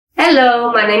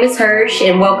Hello, my name is Hersh,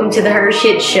 and welcome to the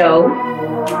HERshyt show.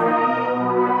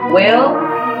 Well,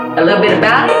 a little bit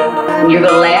about it. You're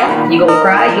gonna laugh, you're gonna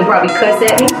cry, you'll probably cuss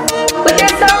at me, but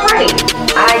that's alright.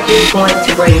 I just want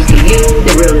to bring to you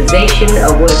the realization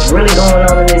of what's really going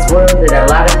on in this world that a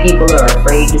lot of people are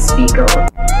afraid to speak on.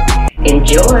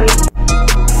 Enjoy.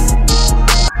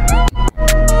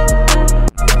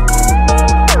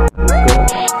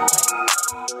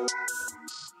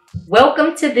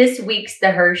 Welcome to this week's The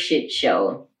HERshyt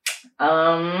show.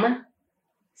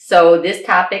 So this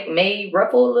topic may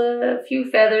ruffle a few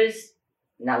feathers,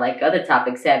 not like other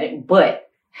topics haven't,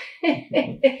 but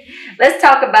let's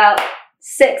talk about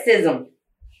sexism.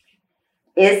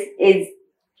 I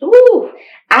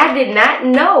did not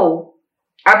know.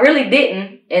 I really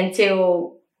didn't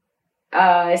until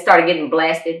it started getting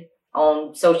blasted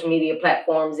on social media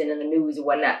platforms and in the news and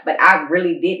whatnot. But I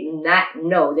really did not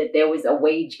know that there was a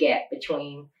wage gap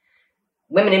between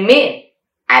women and men.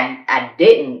 I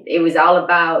didn't. It was all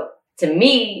about, to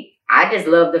me, I just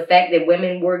love the fact that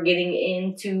women were getting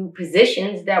into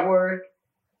positions that were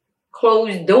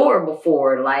closed door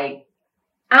before. Like,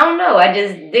 I don't know. I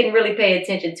just didn't really pay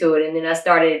attention to it. And then I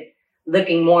started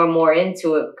looking more and more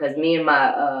into it because me and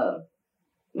my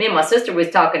sister was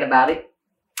talking about it.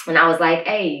 And I was like,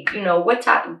 hey, what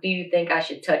topic do you think I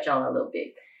should touch on a little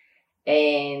bit?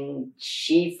 And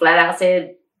she flat out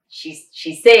said, she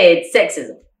said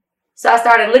sexism. So I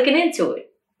started looking into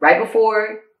it right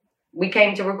before we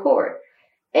came to record.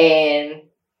 And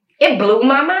it blew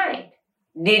my mind.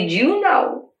 Did you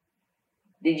know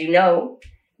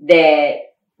that,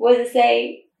 what does it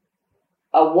say?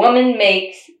 A woman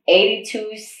makes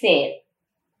 82 cents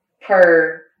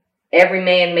per every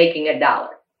man making $1.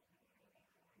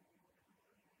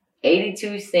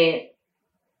 82 cents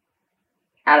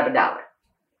out of $1.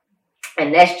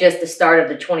 And that's just the start of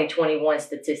the 2021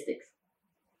 statistics.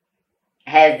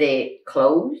 Has it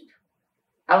closed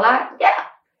a lot? Yeah.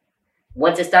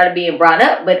 Once it started being brought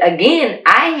up. But again,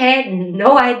 I had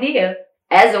no idea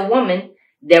as a woman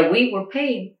that we were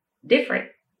paid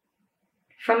different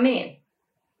from men.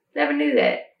 Never knew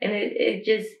that. And it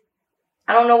just,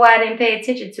 I don't know why I didn't pay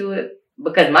attention to it,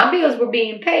 because my bills were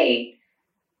being paid.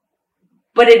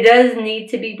 But it does need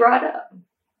to be brought up.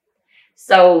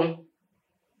 So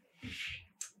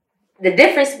the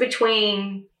difference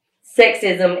between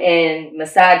sexism and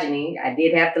misogyny, I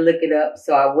did have to look it up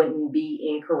so I wouldn't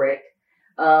be incorrect.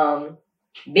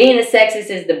 Being a sexist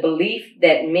is the belief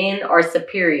that men are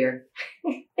superior.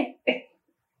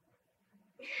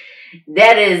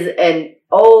 That is an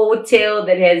old tale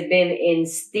that has been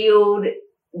instilled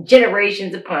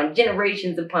generations upon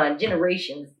generations upon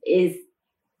generations. Is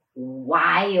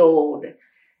wild.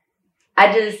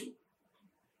 Have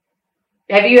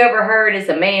you ever heard it's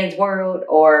a man's world,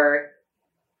 or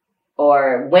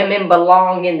women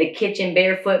belong in the kitchen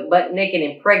barefoot, butt naked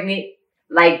and pregnant,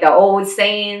 like the old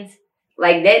sayings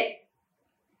like that?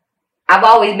 I've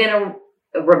always been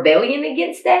a rebellion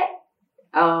against that.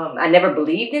 I never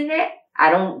believed in that. I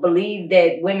don't believe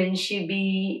that women should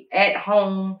be at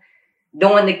home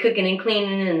doing the cooking and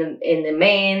cleaning, and the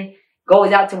man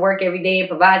goes out to work every day and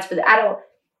provides for I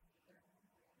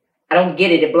don't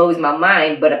get it. It blows my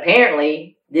mind. But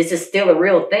apparently this is still a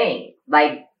real thing.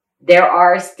 Like, there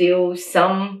are still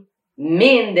some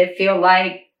men that feel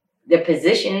like the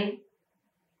position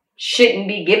shouldn't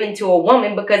be given to a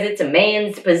woman because it's a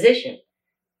man's position.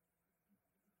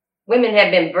 Women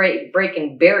have been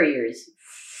breaking barriers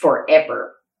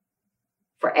forever.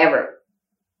 Forever.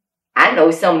 I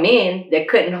know some men that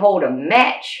couldn't hold a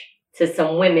match to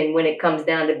some women when it comes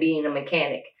down to being a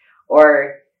mechanic,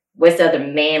 or what's other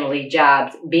manly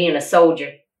jobs, being a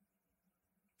soldier,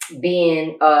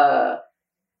 being, I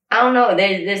don't know,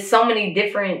 there's so many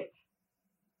different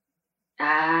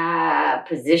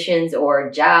positions or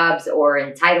jobs or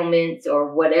entitlements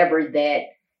or whatever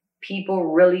that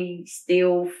people really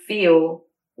still feel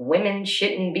women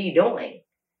shouldn't be doing.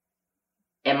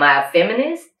 Am I a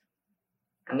feminist?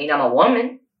 I mean, I'm a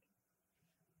woman.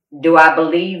 Do I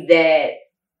believe that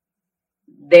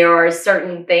there are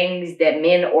certain things that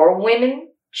men or women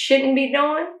shouldn't be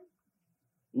doing?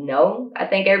 No, I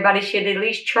think everybody should at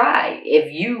least try.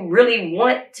 If you really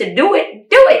want to do it,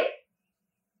 do it.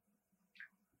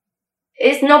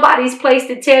 It's nobody's place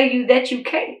to tell you that you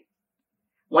can't.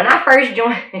 When I first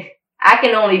joined, I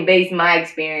can only base my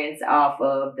experience off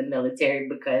of the military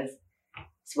because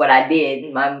it's what I did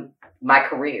in my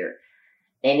career.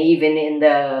 And even in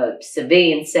the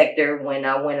civilian sector, when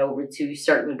I went over to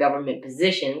certain government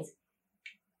positions,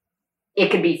 it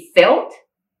could be felt.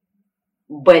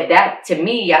 But that, to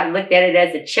me, I looked at it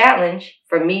as a challenge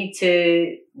for me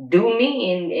to do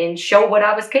me and show what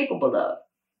I was capable of.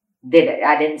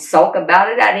 I didn't sulk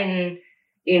about it. I didn't,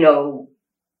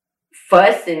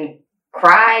 fuss and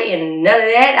cry and none of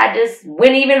that. I just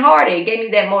went even harder. It gave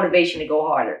me that motivation to go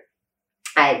harder.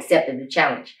 I accepted the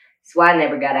challenge. That's why I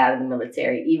never got out of the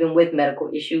military. Even with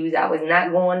medical issues, I was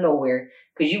not going nowhere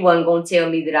because you wasn't going to tell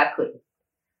me that I couldn't.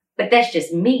 But that's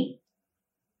just me.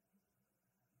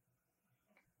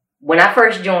 When I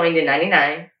first joined in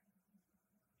 99,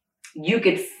 you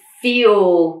could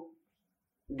feel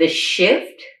the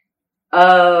shift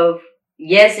of,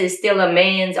 yes, it's still a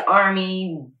man's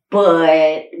army,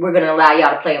 but we're going to allow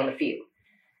y'all to play on the field.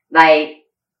 Like,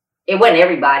 it wasn't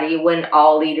everybody. It wasn't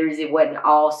all leaders. It wasn't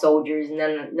all soldiers.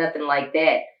 Nothing like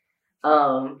that.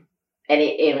 And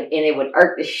it would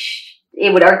irk the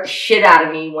shit out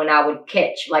of me when I would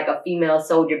catch like a female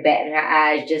soldier batting her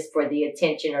eyes just for the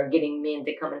attention or getting men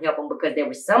to come and help them, because there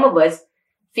were some of us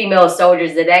female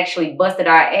soldiers that actually busted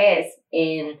our ass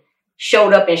and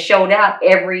showed up and showed out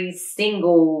every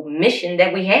single mission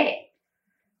that we had.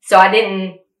 So I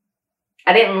didn't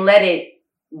let it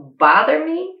bother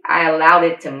me. I allowed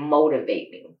it to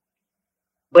motivate me.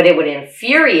 But it would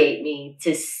infuriate me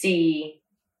to see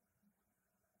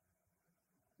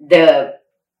the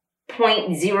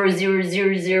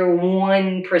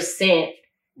 0.00001%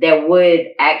 that would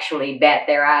actually bat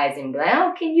their eyes and be like,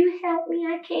 oh, can you help me?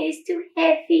 I can't, it's too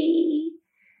heavy.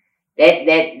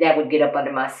 That would get up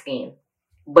under my skin.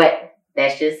 But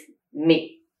that's just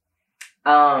me.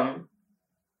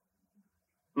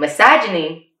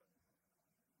 Misogyny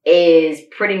is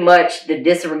pretty much the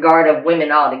disregard of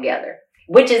women altogether,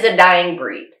 which is a dying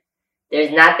breed.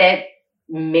 There's not that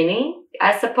many,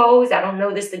 I suppose. I don't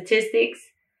know the statistics,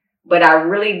 but I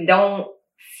really don't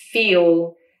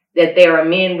feel that there are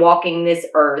men walking this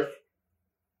earth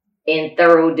in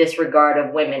thorough disregard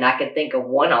of women. I could think of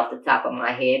one off the top of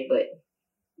my head, but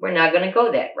we're not going to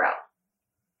go that route.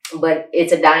 But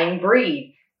it's a dying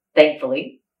breed,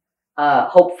 thankfully,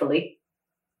 hopefully.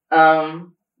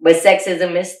 But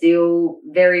sexism is still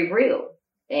very real.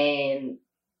 And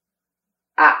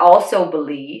I also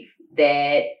believe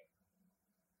that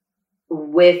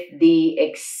with the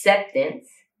acceptance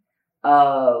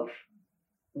of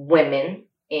women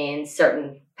in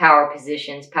certain power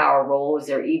positions, power roles,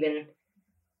 or even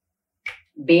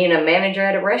being a manager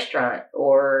at a restaurant,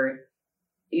 or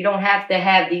you don't have to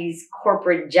have these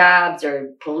corporate jobs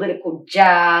or political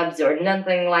jobs or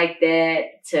nothing like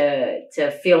that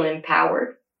to feel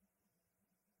empowered.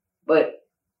 But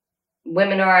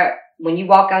women are, when you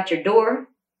walk out your door,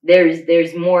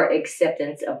 there's more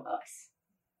acceptance of us.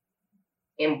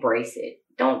 Embrace it.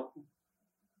 Don't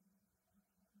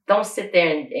sit there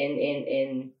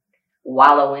and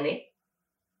wallow in it.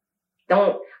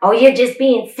 Don't, oh, you're just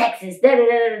being sexist, da da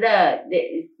da da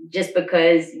da, just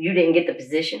because you didn't get the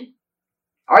position.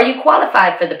 Are you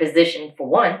qualified for the position, for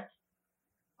one?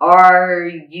 Are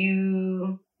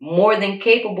you more than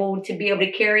capable to be able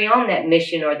to carry on that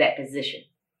mission or that position?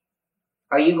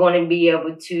 Are you going to be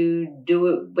able to do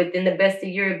it within the best of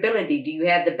your ability? Do you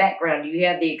have the background? Do you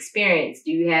have the experience?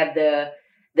 Do you have the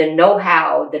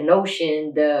know-how, the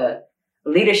notion, the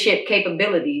leadership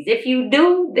capabilities? If you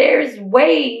do, there's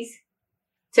ways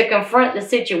to confront the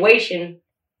situation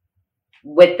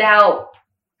without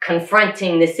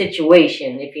confronting the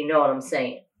situation, if you know what I'm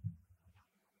saying.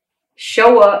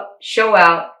 Show up, show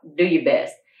out, do your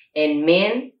best. And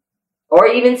men, or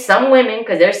even some women,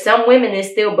 because there's some women that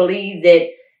still believe that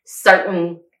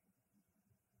certain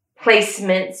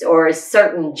placements or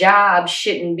certain jobs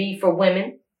shouldn't be for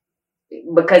women,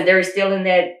 because they're still in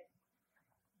that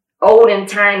olden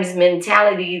times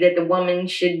mentality that the woman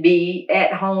should be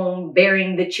at home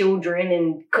bearing the children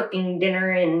and cooking dinner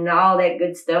and all that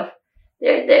good stuff.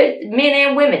 There's men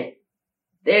and women.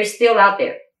 They're still out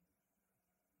there.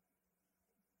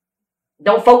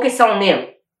 Don't focus on them.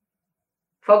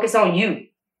 Focus on you.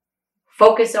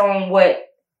 Focus on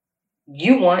what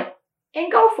you want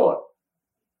and go for it.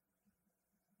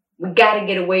 We got to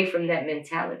get away from that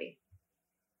mentality.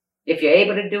 If you're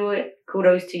able to do it,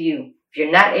 kudos to you. If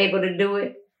you're not able to do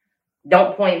it,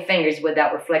 don't point fingers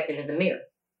without reflecting in the mirror.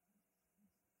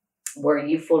 Were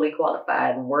you fully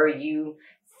qualified? Were you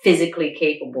physically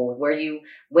capable?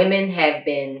 Women have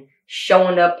been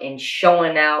showing up and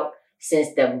showing out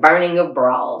since the burning of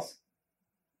bras.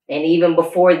 And even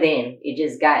before then, it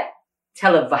just got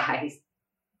televised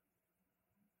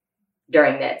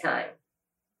during that time.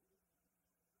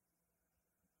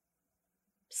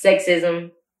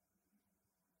 Sexism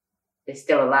is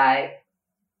still alive.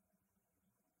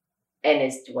 And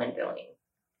it's dwindling.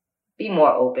 Be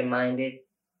more open-minded.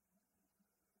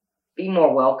 Be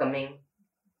more welcoming.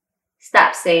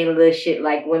 Stop saying little shit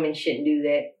like women shouldn't do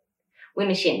that.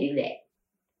 Women shouldn't do that.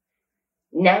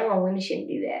 No, women shouldn't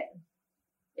do that.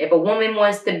 If a woman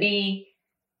wants to be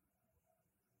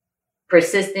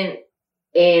persistent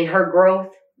in her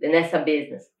growth, then that's her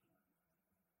business.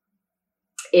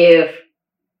 If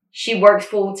she works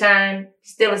full time,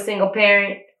 still a single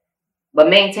parent, but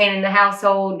maintaining the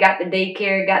household, got the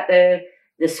daycare, got the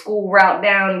school route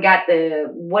down, got the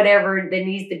whatever that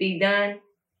needs to be done,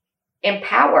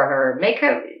 empower her. Make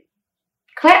her,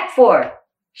 clap for her.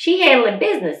 She handling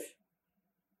business.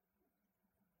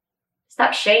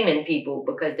 Stop shaming people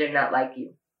because they're not like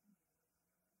you.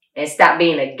 And stop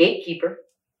being a gatekeeper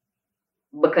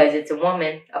because it's a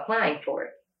woman applying for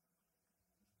it.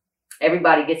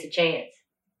 Everybody gets a chance.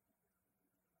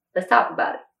 Let's talk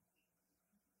about it.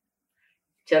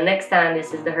 Till next time,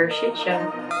 this is the HERshyt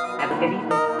Show. Have a good evening.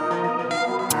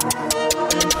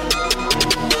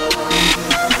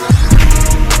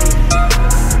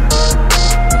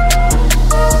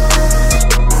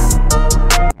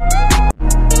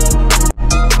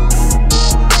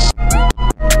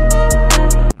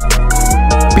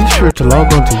 Be sure to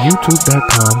log on to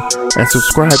youtube.com and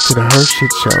subscribe to the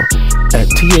HERshyt Show at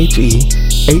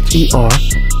TheHERshytShow.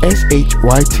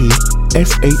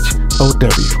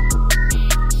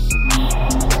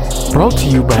 Brought to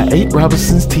you by 8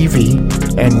 Robinsons TV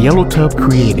and Yellow Tub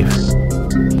Creative.